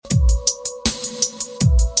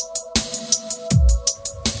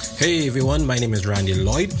Hey everyone, my name is Randy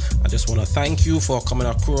Lloyd. I just want to thank you for coming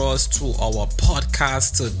across to our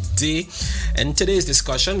podcast today. In today's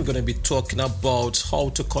discussion, we're going to be talking about how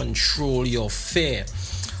to control your fear.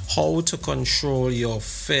 How to control your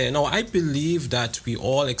fear. Now, I believe that we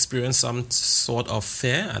all experience some sort of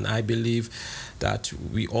fear, and I believe that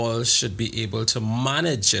we all should be able to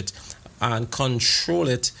manage it and control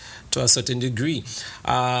it to a certain degree.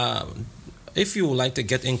 If you would like to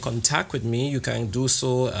get in contact with me, you can do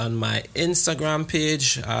so on my Instagram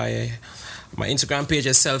page. My Instagram page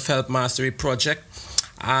is Self-Help Mastery Project.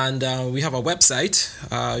 And we have a website.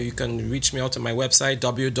 You can reach me out on my website,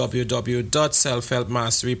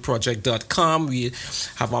 www.selfhelpmasteryproject.com. We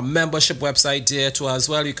have a membership website there too as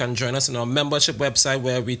well. You can join us on our membership website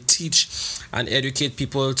where we teach and educate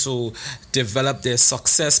people to develop their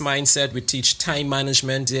success mindset. We teach time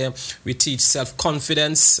management there. We teach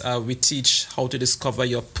self-confidence. We teach how to discover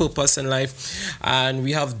your purpose in life. And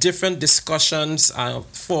we have different discussions,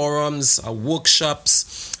 forums, workshops,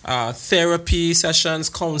 therapy sessions,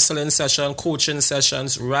 counseling session, coaching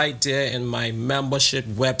sessions right there in my membership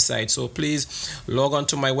website. So please log on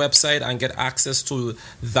to my website and get access to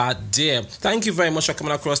that there. Thank you very much for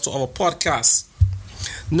coming across to our podcast.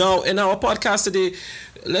 Now, in our podcast today,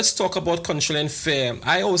 let's talk about controlling fear.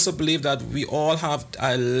 I also believe that we all have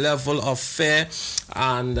a level of fear,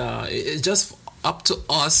 and it's just up to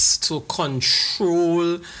us to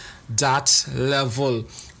control that level.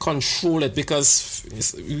 Control it, because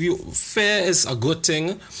fear is a good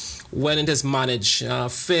thing when it is managed.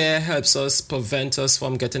 Fear helps us, prevent us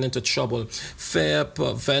from getting into trouble. Fear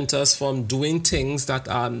prevents us from doing things that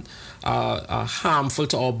are harmful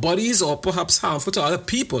to our bodies, or perhaps harmful to other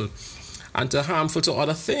people and harmful to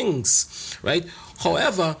other things, right?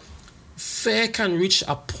 However, fear can reach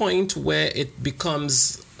a point where it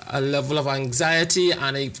becomes a level of anxiety,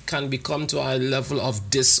 and it can become to a level of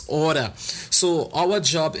disorder. So our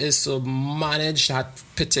job is to manage that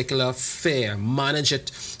particular fear, manage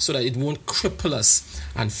it so that it won't cripple us.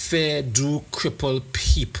 And fear do cripple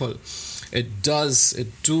people. It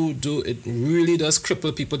really does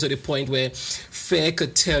cripple people to the point where fear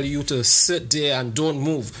could tell you to sit there and don't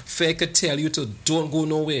move. Fear could tell you to don't go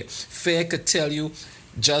nowhere. Fear could tell you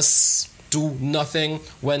just do nothing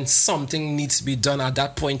when something needs to be done at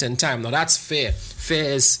that point in time. Now that's fear.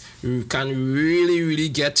 Fear can really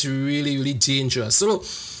get really dangerous. So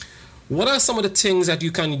what are some of the things that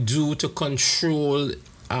you can do to control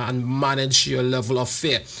and manage your level of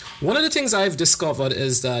fear? One of the things I've discovered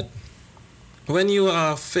is that when you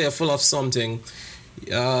are fearful of something,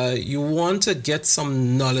 you want to get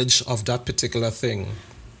some knowledge of that particular thing.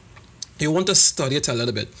 You want to study it a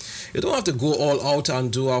little bit. You don't have to go all out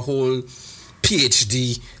and do a whole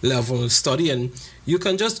PhD level study, and you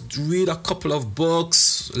can just read a couple of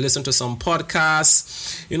books, listen to some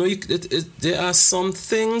podcasts. There are some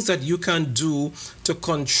things that you can do to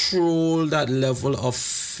control that level of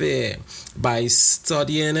fear by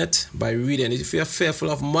studying it, by reading it. If you're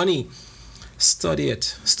fearful of money, study it.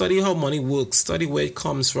 Study how money works. Study where it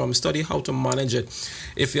comes from. Study how to manage it.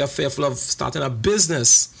 If you're fearful of starting a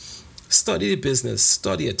business, study the business,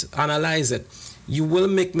 study it, analyze it. You will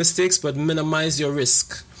make mistakes, but minimize your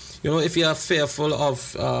risk. If you are fearful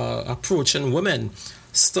of approaching women,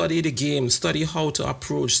 study the game, study how to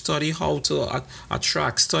approach, study how to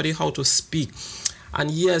attract, study how to speak.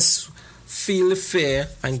 And yes, feel the fear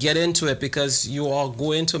and get into it, because you are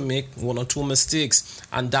going to make one or two mistakes.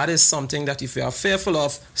 And that is something that if you are fearful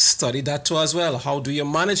of, study that too as well. How do you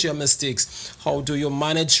manage your mistakes? How do you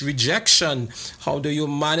manage rejection? How do you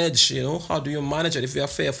manage it? If you are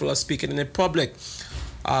fearful of speaking in public,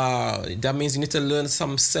 that means you need to learn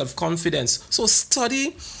some self-confidence. So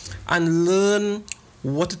study and learn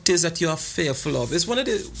what it is that you are fearful of. It's one of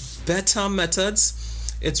the better methods.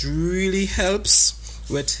 It really helps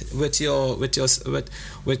with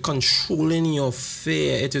controlling your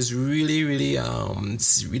fear. It is really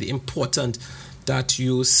it's really important that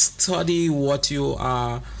you study what you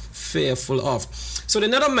are fearful of. So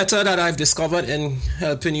another method that I've discovered in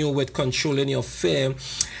helping you with controlling your fear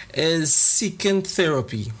is seeking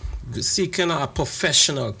therapy, seeking a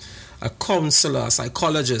professional, a counselor, a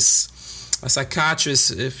psychologist, a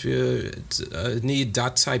psychiatrist, if you need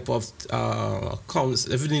that type of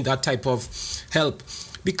help,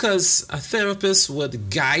 because a therapist would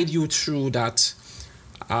guide you through that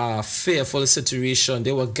fearful situation.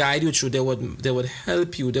 They would guide you through. They would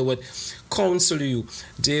help you. They would counsel you.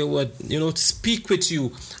 They would speak with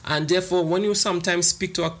you. And therefore, when you sometimes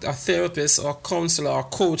speak to a therapist or counselor or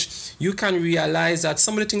coach, you can realize that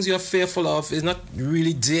some of the things you're fearful of is not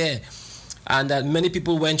really there. And that many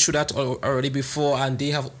people went through that already before, and they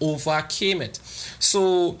have overcame it.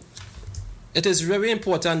 So it is very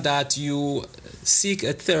important that you seek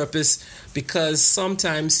a therapist, because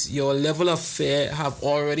sometimes your level of fear have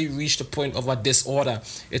already reached a point of a disorder.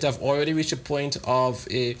 It have already reached a point of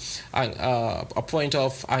a point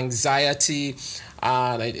of anxiety,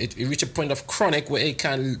 and it reach a point of chronic where it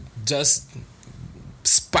can just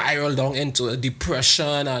spiral down into a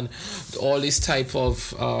depression and all this type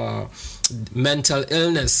of mental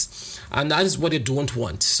illness, and that is what you don't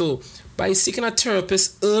want. So by seeking a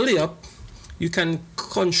therapist earlier, you can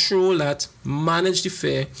control that, manage the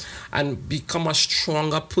fear, and become a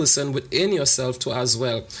stronger person within yourself too as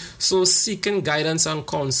well. So seeking guidance and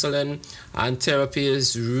counseling and therapy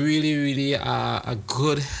is really a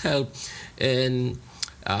good help in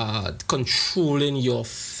controlling your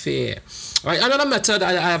fear. All right, another method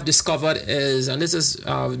I have discovered is, and this is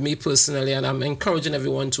me personally, and I'm encouraging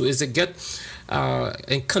everyone to, is to get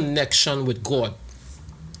in connection with God.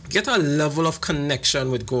 Get a level of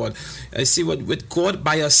connection with God. I see with God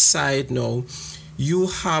by your side now, you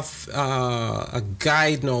have a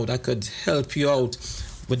guide now that could help you out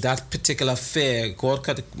with that particular fear. God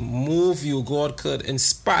could move you, God could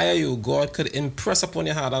inspire you, God could impress upon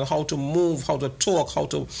your heart on how to move, how to talk, how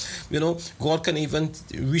to, God can even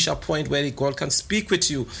reach a point where God can speak with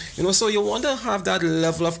you. So you want to have that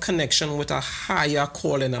level of connection with a higher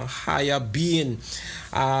calling, a higher being.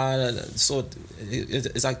 So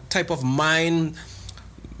it's a type of mind,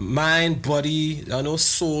 body,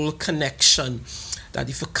 soul connection. That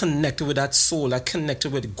if you connect with that soul, that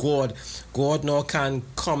connected with God, God now can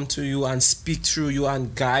come to you and speak through you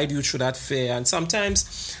and guide you through that fear. And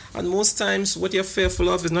sometimes, and most times, what you're fearful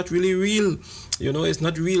of is not really real. It's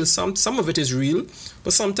not real. Some of it is real,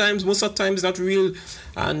 but sometimes, most of the time, it's not real.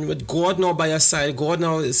 And with God now by your side, God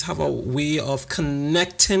now have a way of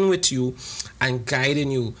connecting with you and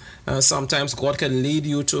guiding you. Sometimes God can lead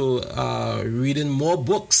you to reading more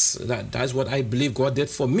books. That's what I believe God did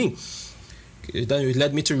for me. Then it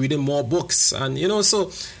led me to reading more books, and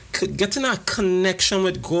so getting a connection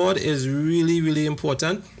with God is really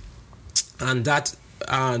important, and that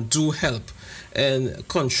do help in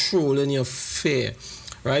controlling your fear,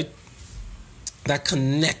 right? That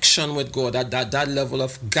connection with God, that level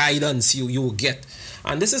of guidance you will get.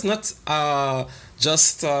 And this is not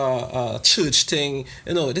just a church thing.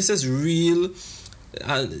 This is real.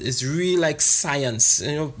 And it's really like science.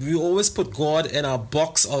 We always put God in a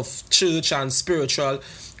box of church and spiritual.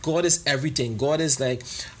 God is everything. God is like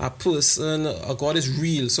a person. God is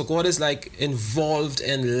real. So God is like involved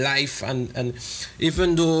in life, and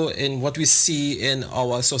even though in what we see in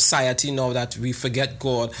our society now that we forget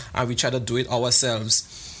God and we try to do it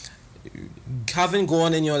ourselves, having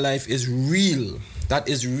God in your life is real. That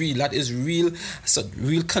is real. That is real. So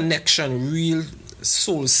real connection, real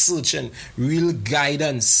soul searching, real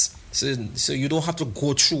guidance. So you don't have to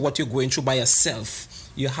go through what you're going through by yourself.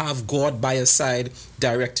 You have God by your side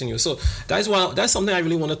directing you. So that's something I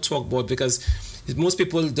really want to talk about, because most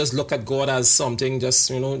people just look at God as something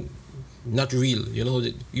just not real.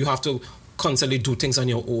 You have to constantly do things on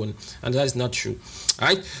your own, and that is not true. All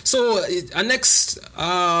right. So a next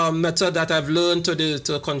method that I've learned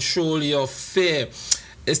to control your fear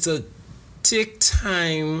is to take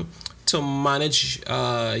time to manage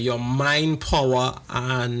your mind power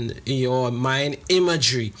and your mind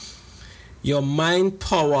imagery. Your mind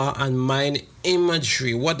power and mind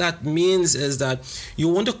imagery. What that means is that you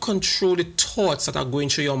want to control the thoughts that are going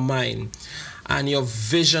through your mind and your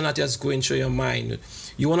vision that is going through your mind.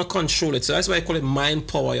 You want to control it. So that's why I call it mind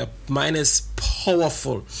power. Your mind is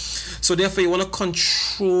powerful. So therefore you want to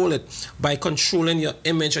control it by controlling your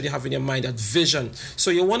image that you have in your mind, that vision. So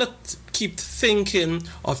you want to keep thinking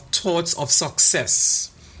of thoughts of success.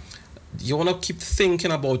 You want to keep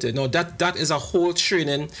thinking about it. Now that is a whole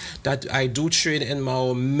training that I do train in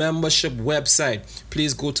my membership website.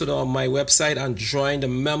 Please go to my website and join the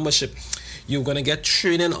membership. You're going to get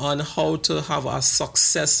training on how to have a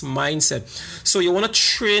success mindset. So you want to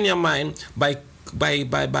train your mind by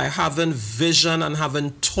having vision and having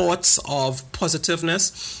thoughts of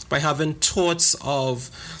positiveness, by having thoughts of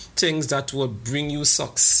things that will bring you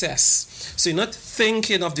success. So you're not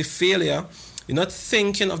thinking of the failure. You're not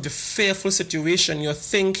thinking of the fearful situation. You're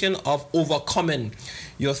thinking of overcoming.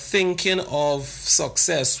 You're thinking of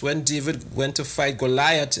success. When David went to fight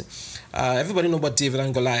Goliath, everybody know about David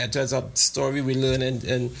and Goliath. There's a story we learn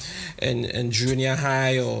in junior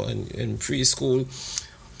high or in preschool.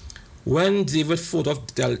 When David fought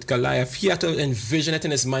off Goliath, he had to envision it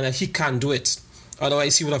in his mind that he can do it.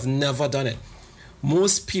 Otherwise, he would have never done it.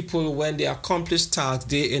 most people, when they accomplish tasks,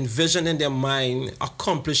 they envision in their mind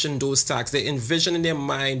accomplishing those tasks. They envision in their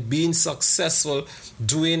mind being successful,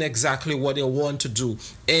 doing exactly what they want to do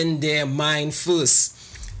in their mind first.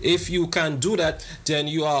 If you can do that, then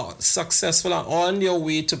you are successful and on your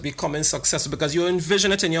way to becoming successful, because you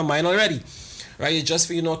envision it in your mind already. Right? It's just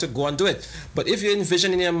for you not to go and do it. But if you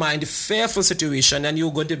envision in your mind a fearful situation, then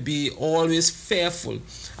you're going to be always fearful.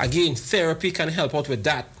 Again, therapy can help out with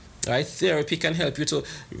that. Right? Therapy can help you to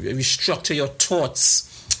restructure your thoughts.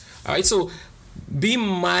 All right, so be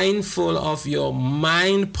mindful of your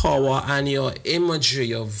mind power and your imagery,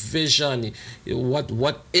 your vision,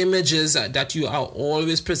 what images that you are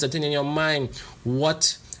always presenting in your mind,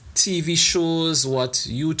 what TV shows, what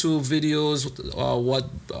YouTube videos, what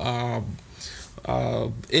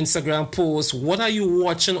Instagram posts, what are you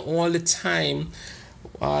watching all the time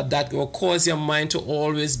that will cause your mind to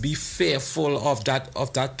always be fearful of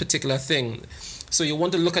that particular thing. So you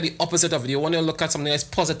want to look at the opposite of it. You want to look at something that's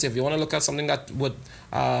positive. You want to look at something that would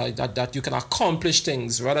that you can accomplish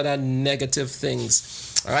things rather than negative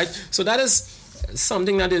things. All right. So that is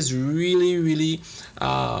something that is really, really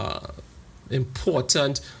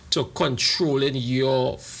important to controlling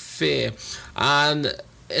your fear. And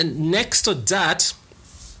next to that,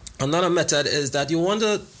 another method is that you want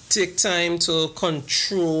to take time to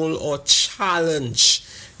control or challenge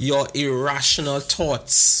your irrational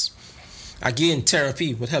thoughts. Again,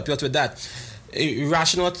 therapy would help you out with that.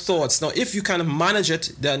 Irrational thoughts. Now, if you can manage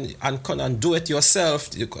it, then and do it yourself,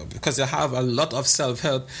 because you have a lot of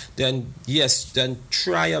self-help, then yes, then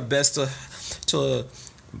try your best to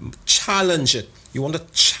challenge it. You want to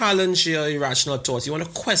challenge your irrational thoughts. You want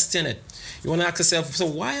to question it. You want to ask yourself, so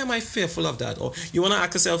why am I fearful of that? Or you want to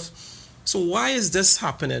ask yourself, so why is this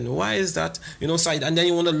happening? Why is that? And then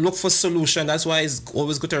you want to look for solution. That's why it's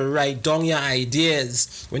always good to write down your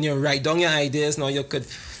ideas. When you write down your ideas, now you could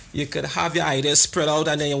have your ideas spread out,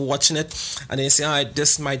 and then you're watching it, and then you say, all right,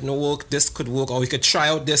 this might not work, this could work, or we could try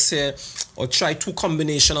out this here, or try two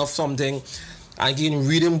combination of something. Again,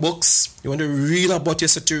 reading books. You want to read about your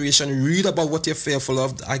situation, read about what you're fearful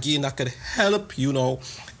of. Again, that could help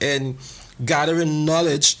in gathering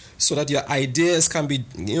knowledge, so that your ideas can be,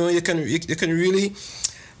 you can really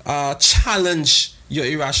challenge your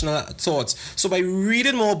irrational thoughts. So by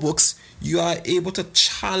reading more books, you are able to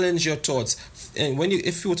challenge your thoughts. And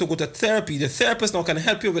if you were to go to therapy, the therapist now can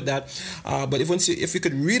help you with that. But if you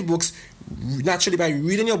could read books, naturally by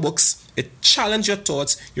reading your books, it challenge your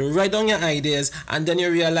thoughts. You write down your ideas, and then you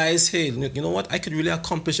realize, hey, you know what? I could really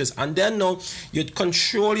accomplish this. And then now you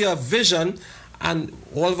control your vision. And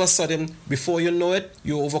all of a sudden, before you know it,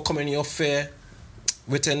 you're overcoming your fear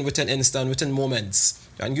within instant, within moments.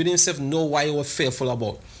 And you didn't even know why you were fearful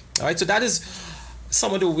about. All right, so that is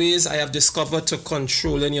some of the ways I have discovered to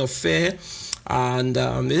controlling your fear. And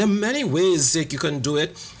there are many ways that you can do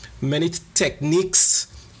it, many techniques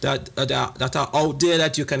that are out there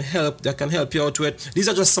that can help you out with. These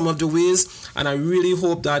are just some of the ways, and I really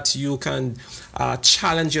hope that you can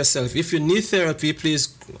challenge yourself. If you need therapy, please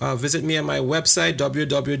visit me on my website,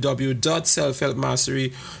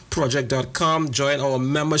 www.selfhelpmasteryproject.com. Join our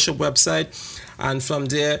membership website, and from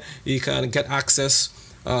there you can get access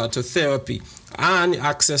to therapy and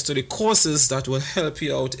access to the courses that will help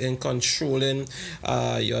you out in controlling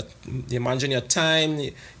you're managing your time,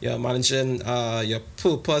 you're managing your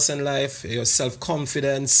purpose in life, your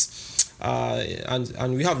self-confidence,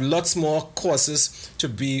 and we have lots more courses to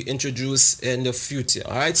be introduced in the future.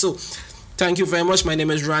 All right, so thank you very much. My name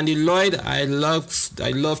is Randy Lloyd. I love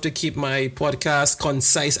to keep my podcast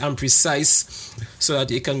concise and precise, so that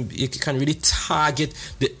it can really target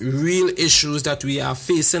the real issues that we are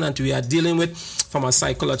facing and we are dealing with from a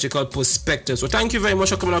psychological perspective. So thank you very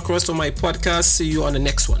much for coming across to my podcast. See you on the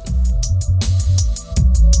next one.